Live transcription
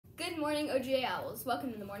morning, OGA Owls.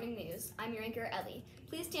 Welcome to the morning news. I'm your anchor, Ellie.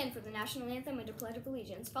 Please stand for the national anthem and a pledge of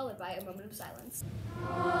allegiance, followed by a moment of silence.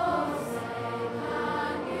 Oh, say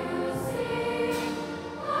can you see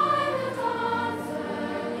by the dawn's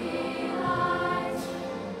early light,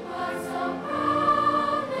 what so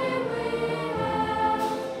proudly we hailed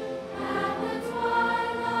at the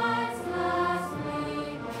twilight's last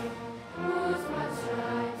gleaming, whose broad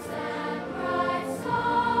stripes and bright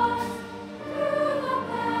stars through the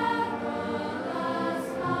perilous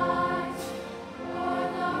night o'er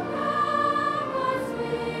the ramparts we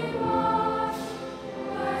watched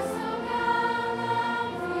were so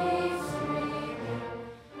gallantly streaming,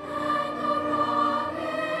 and the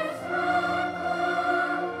rockets red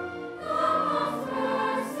glare, the bombs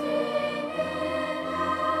bursting in air,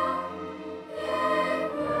 gave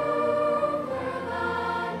proof through the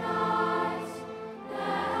night that our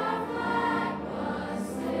flag was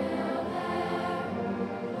still there.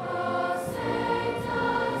 Oh, say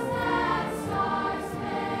does that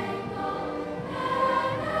star-spangled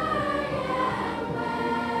banner yet wave o'er the land of the free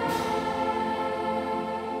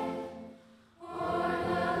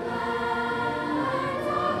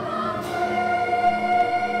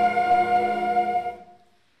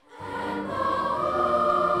and the home of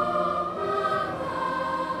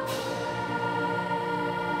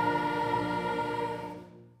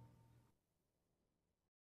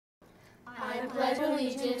the I pledge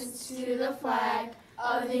allegiance to the flag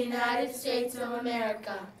of the United States of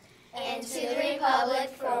America and to the republic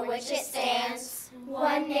for which it stands,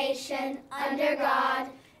 one nation, under God,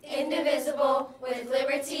 indivisible, with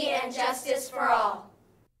liberty and justice for all.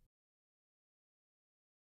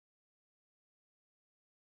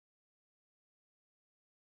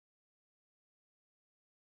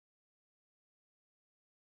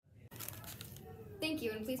 Thank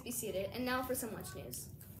you, and please be seated. And now for some lunch news.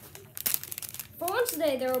 For lunch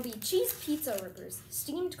today, there will be cheese pizza rippers,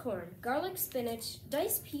 steamed corn, garlic spinach,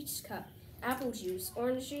 diced peach cup, apple juice,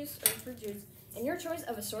 orange juice, or fruit juice, and your choice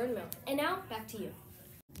of assorted milk. And now, back to you.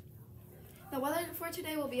 The weather for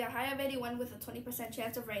today will be a high of 81 with a 20%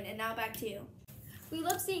 chance of rain. And now back to you. We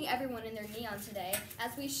love seeing everyone in their neon today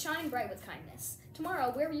as we shine bright with kindness.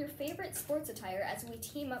 Tomorrow, wear your favorite sports attire as we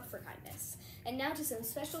team up for kindness. And now to some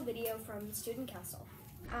special video from Student Council.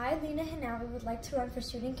 I, Lena Hanawi, would like to run for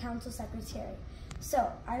Student Council Secretary. So,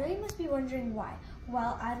 I know you must be wondering why.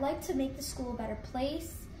 Well, I'd like to make the school a better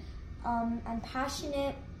place. I'm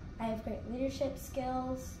passionate, I have great leadership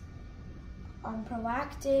skills, I'm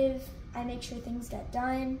proactive, I make sure things get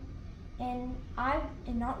done, and I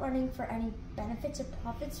am not running for any benefits or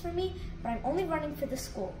profits for me, but I'm only running for the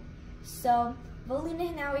school. So, vote Lena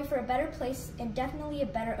Hanawi for a better place and definitely a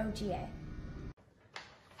better OGA.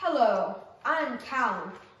 Hello, I'm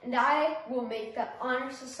Callum, and I will make the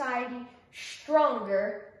Honor Society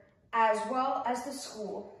stronger as well as the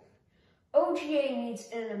school. OGA needs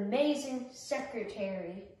an amazing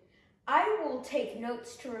secretary. I will take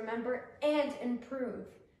notes to remember and improve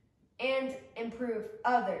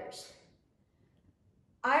others.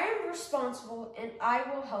 I am responsible and I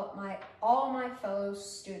will help all my fellow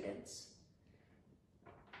students.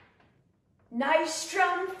 Nice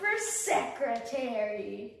drum for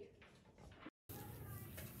secretary.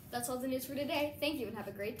 That's all the news for today. Thank you and have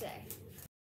a great day.